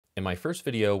In my first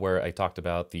video where I talked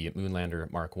about the Moonlander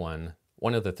Mark I,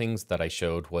 one of the things that I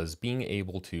showed was being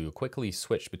able to quickly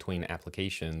switch between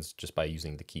applications just by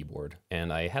using the keyboard.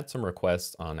 And I had some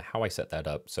requests on how I set that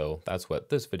up, so that's what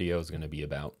this video is going to be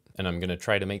about. And I'm going to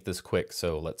try to make this quick,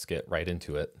 so let's get right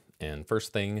into it. And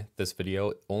first thing, this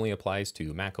video only applies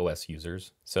to macOS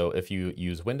users. So if you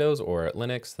use Windows or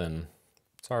Linux, then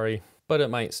sorry, but it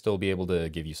might still be able to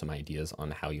give you some ideas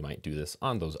on how you might do this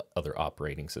on those other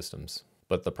operating systems.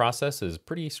 But the process is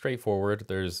pretty straightforward.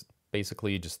 There's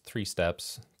basically just 3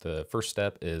 steps. The first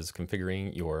step is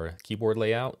configuring your keyboard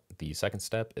layout. The second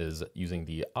step is using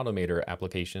the Automator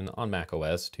application on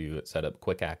macOS to set up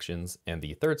quick actions. And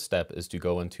the third step is to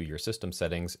go into your system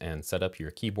settings and set up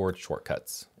your keyboard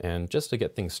shortcuts. And just to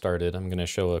get things started, I'm going to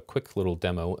show a quick little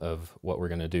demo of what we're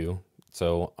going to do.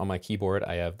 So on my keyboard,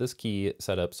 I have this key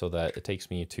set up so that it takes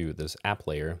me to this app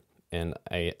layer. And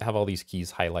I have all these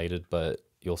keys highlighted, but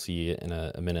you'll see in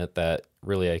a minute that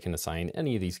really I can assign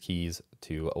any of these keys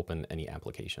to open any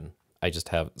application. I just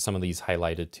have some of these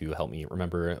highlighted to help me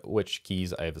remember which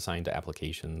keys I have assigned to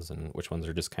applications and which ones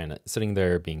are just kind of sitting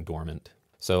there being dormant.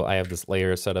 So I have this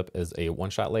layer set up as a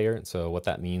one-shot layer. So what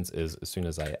that means is as soon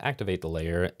as I activate the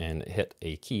layer and hit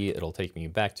a key, it'll take me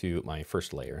back to my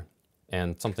first layer.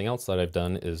 And something else that I've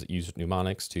done is use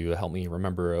mnemonics to help me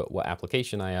remember what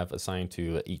application I have assigned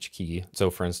to each key. So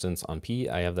for instance, on P,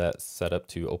 I have that set up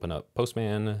to open up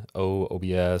Postman, O,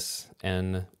 OBS,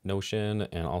 N, Notion,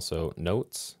 and also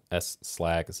Notes, S,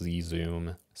 Slack, Z,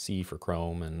 Zoom, C for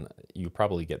Chrome, and you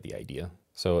probably get the idea.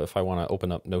 So if I want to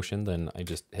open up Notion, then I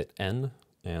just hit N,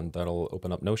 and that'll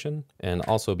open up Notion. And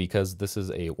also because this is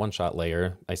a one-shot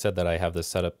layer, I said that I have this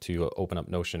set up to open up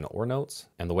Notion or Notes.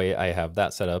 And the way I have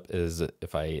that set up is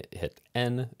if I hit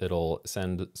N, it'll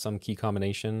send some key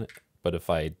combination. But if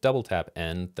I double tap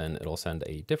N, then it'll send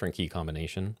a different key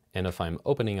combination. And if I'm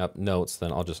opening up Notes,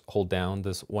 then I'll just hold down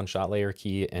this one-shot layer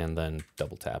key and then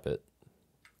double tap it.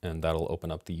 And that'll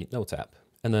open up the Notes app.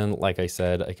 And then, like I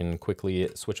said, I can quickly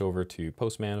switch over to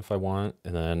Postman if I want,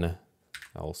 and then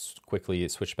I'll quickly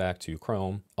switch back to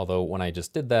Chrome. Although when I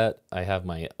just did that, I have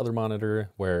my other monitor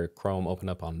where Chrome opened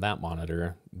up on that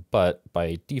monitor. But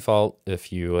by default,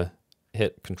 if you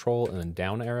hit Control and then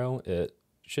down arrow, it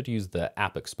should use the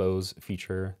app expose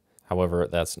feature. However,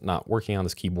 that's not working on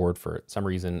this keyboard for some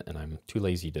reason, and I'm too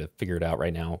lazy to figure it out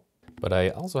right now. But I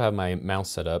also have my mouse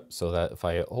set up so that if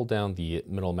I hold down the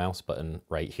middle mouse button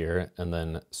right here and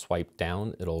then swipe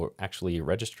down, it'll actually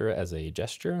register as a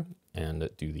gesture and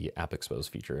do the app expose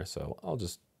feature. So I'll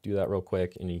just do that real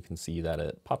quick, and you can see that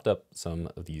it popped up some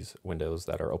of these windows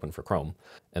that are open for Chrome.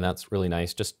 And that's really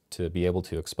nice just to be able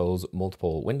to expose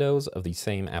multiple windows of the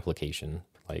same application.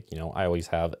 Like, you know, I always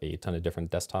have a ton of different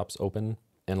desktops open.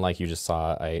 And like you just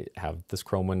saw, I have this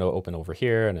Chrome window open over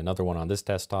here and another one on this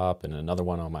desktop and another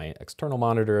one on my external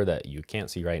monitor that you can't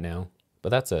see right now. But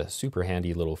that's a super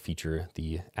handy little feature,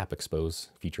 the app expose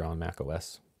feature on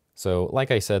macOS. So like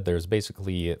I said, there's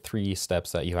basically 3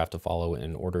 steps that you have to follow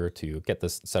in order to get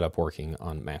this setup working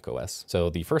on macOS. So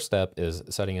the first step is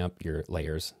setting up your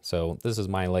layers. So this is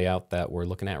my layout that we're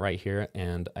looking at right here,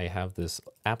 and I have this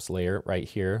apps layer right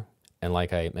here. And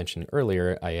like I mentioned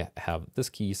earlier, I have this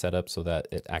key set up so that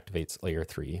it activates layer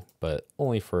 3, but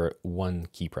only for one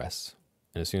key press.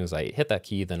 And as soon as I hit that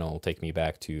key, then it'll take me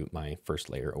back to my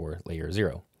first layer, or layer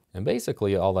 0. And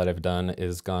basically all that I've done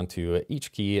is gone to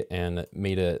each key and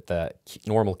made it that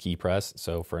normal key press.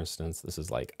 So for instance, this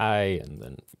is like I and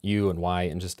then U and Y,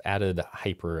 and just added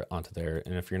hyper onto there.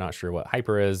 And if you're not sure what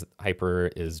hyper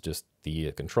is just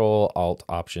the Control, Alt,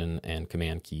 Option, and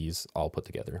Command keys all put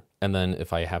together. And then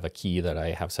if I have a key that I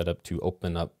have set up to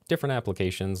open up different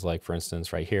applications, like for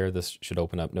instance right here, this should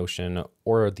open up Notion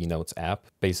or the Notes app.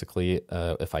 Basically,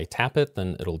 if I tap it,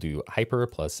 then it'll do hyper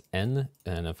plus N.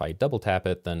 And if I double tap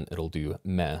it, then it'll do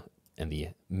meh. And the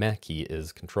meh key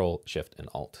is Control, Shift, and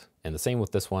Alt. And the same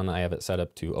with this one, I have it set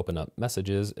up to open up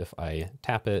messages if I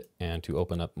tap it, and to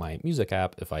open up my music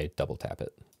app if I double tap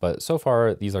it. But so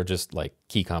far, these are just like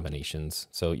key combinations.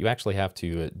 So you actually have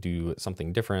to do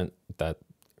something different that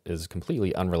is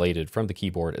completely unrelated from the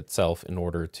keyboard itself in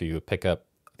order to pick up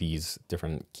these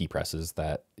different key presses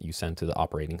that you send to the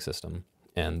operating system.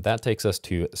 And that takes us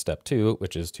to step 2,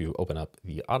 which is to open up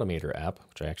the Automator app,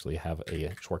 which I actually have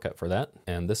a shortcut for that.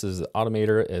 And this is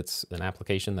Automator. It's an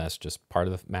application that's just part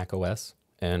of macOS.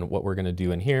 And what we're going to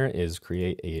do in here is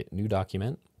create a new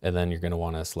document. And then you're going to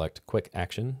want to select Quick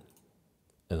Action.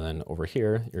 And then over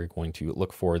here, you're going to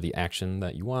look for the action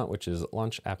that you want, which is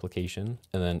Launch Application.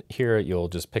 And then here, you'll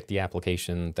just pick the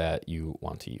application that you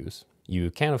want to use.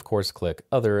 You can, of course, click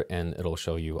Other, and it'll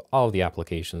show you all of the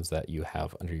applications that you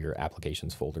have under your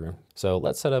Applications folder. So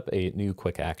let's set up a new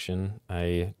quick action.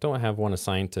 I don't have one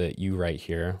assigned to you right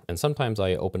here. And sometimes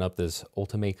I open up this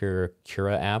Automator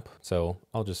Cura app, so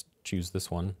I'll just choose this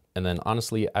one. And then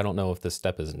honestly, I don't know if this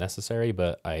step is necessary,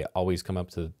 but I always come up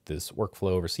to this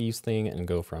workflow receives thing and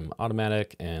go from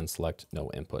automatic and select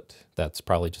no input. That's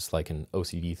probably just like an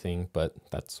OCD thing, but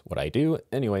that's what I do.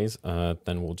 Anyways,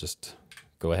 then we'll just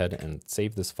go ahead and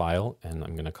save this file, and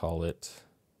I'm gonna call it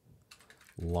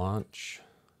launch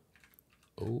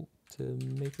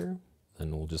Automator.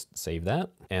 And we'll just save that.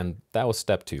 And that was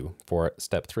step 2. For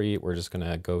step 3, we're just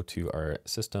gonna go to our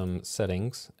system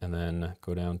settings and then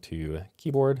go down to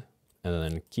keyboard and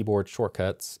then keyboard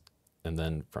shortcuts. And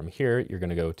then from here, you're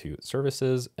gonna go to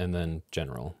services and then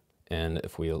general. And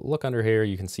if we look under here,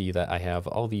 you can see that I have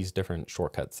all these different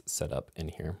shortcuts set up in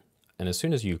here. And as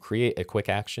soon as you create a quick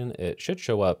action, it should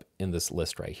show up in this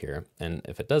list right here. And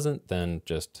if it doesn't, then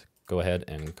just go ahead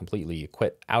and completely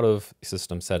quit out of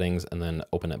system settings and then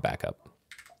open it back up.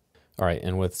 All right,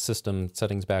 and with system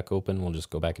settings back open, we'll just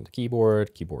go back into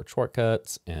keyboard, keyboard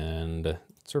shortcuts, and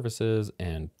services,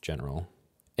 and general.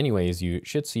 Anyways, you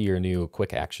should see your new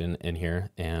quick action in here,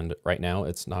 and right now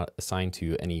it's not assigned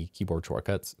to any keyboard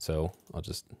shortcuts, so I'll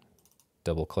just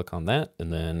double click on that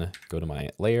and then go to my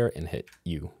layer and hit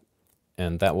U.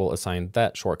 And that will assign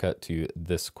that shortcut to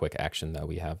this quick action that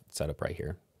we have set up right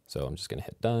here. So I'm just gonna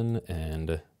hit done,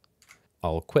 and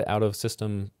I'll quit out of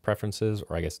system preferences,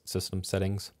 or I guess system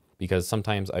settings, because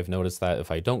sometimes I've noticed that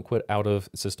if I don't quit out of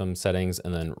system settings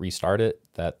and then restart it,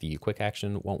 that the quick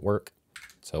action won't work.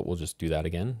 So we'll just do that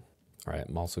again. All right,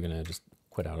 I'm also gonna just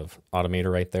quit out of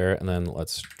Automator right there, and then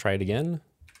let's try it again.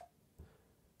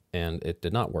 And it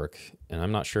did not work. And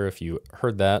I'm not sure if you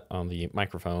heard that on the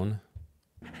microphone.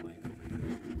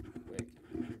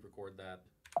 Record that.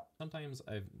 Sometimes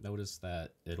I've noticed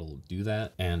that it'll do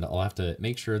that, and I'll have to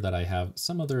make sure that I have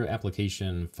some other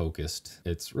application focused.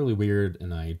 It's really weird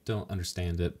and I don't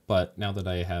understand it, but now that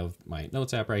I have my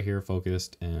Notes app right here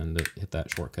focused and hit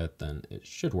that shortcut, then it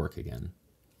should work again.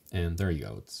 And there you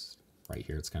go, it's right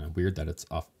here. It's kind of weird that it's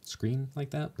off screen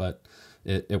like that, but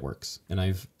it works. And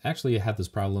I've actually had this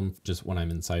problem just when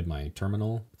I'm inside my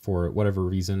terminal for whatever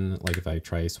reason. Like if I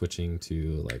try switching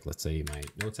to, like, let's say my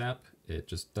Notes app, it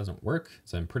just doesn't work.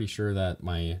 So I'm pretty sure that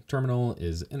my terminal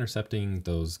is intercepting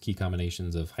those key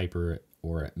combinations of hyper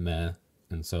or meh.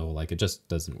 And so like it just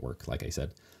doesn't work, like I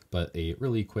said. But a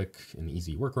really quick and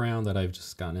easy workaround that I've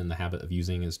just gotten in the habit of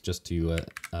using is just to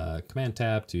Command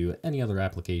Tab to any other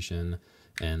application,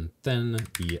 and then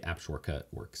the app shortcut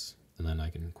works. And then I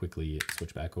can quickly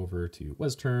switch back over to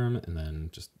WesTerm, and then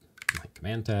just like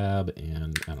Command Tab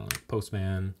and, I don't know,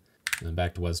 Postman, and then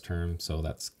back to WesTerm. So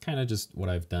that's kind of just what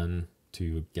I've done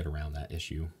to get around that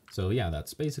issue. So yeah,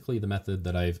 that's basically the method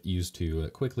that I've used to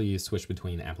quickly switch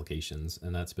between applications,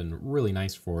 and that's been really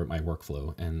nice for my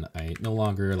workflow. And I no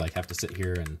longer like have to sit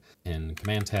here and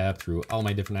Command Tab through all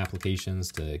my different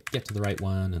applications to get to the right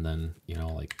one, and then, you know,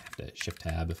 like have to Shift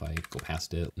Tab if I go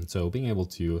past it. And so being able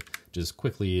to just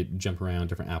quickly jump around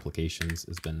different applications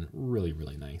has been really,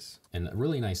 really nice. And a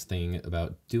really nice thing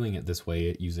about doing it this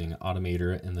way, using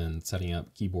Automator and then setting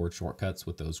up keyboard shortcuts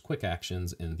with those quick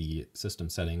actions in the system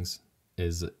settings,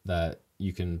 is that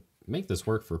you can make this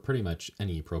work for pretty much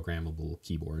any programmable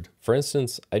keyboard. For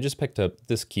instance, I just picked up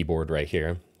this keyboard right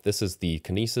here. This is the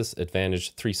Kinesis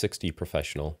Advantage 360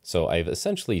 Professional. So I've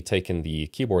essentially taken the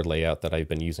keyboard layout that I've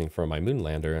been using for my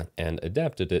Moonlander and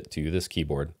adapted it to this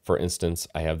keyboard. For instance,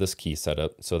 I have this key set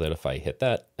up so that if I hit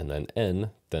that and then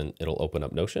N, then it'll open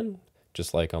up Notion,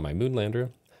 just like on my Moonlander.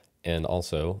 And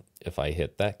also, if I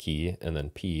hit that key and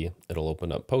then P, it'll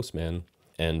open up Postman.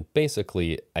 And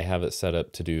basically, I have it set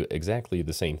up to do exactly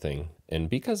the same thing. And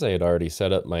because I had already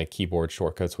set up my keyboard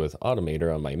shortcuts with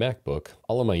Automator on my MacBook,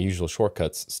 all of my usual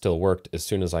shortcuts still worked as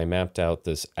soon as I mapped out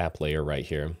this app layer right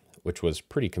here, which was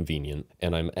pretty convenient.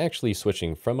 And I'm actually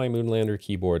switching from my Moonlander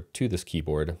keyboard to this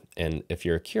keyboard. And if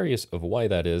you're curious of why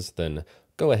that is, then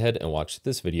go ahead and watch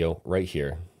this video right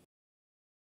here.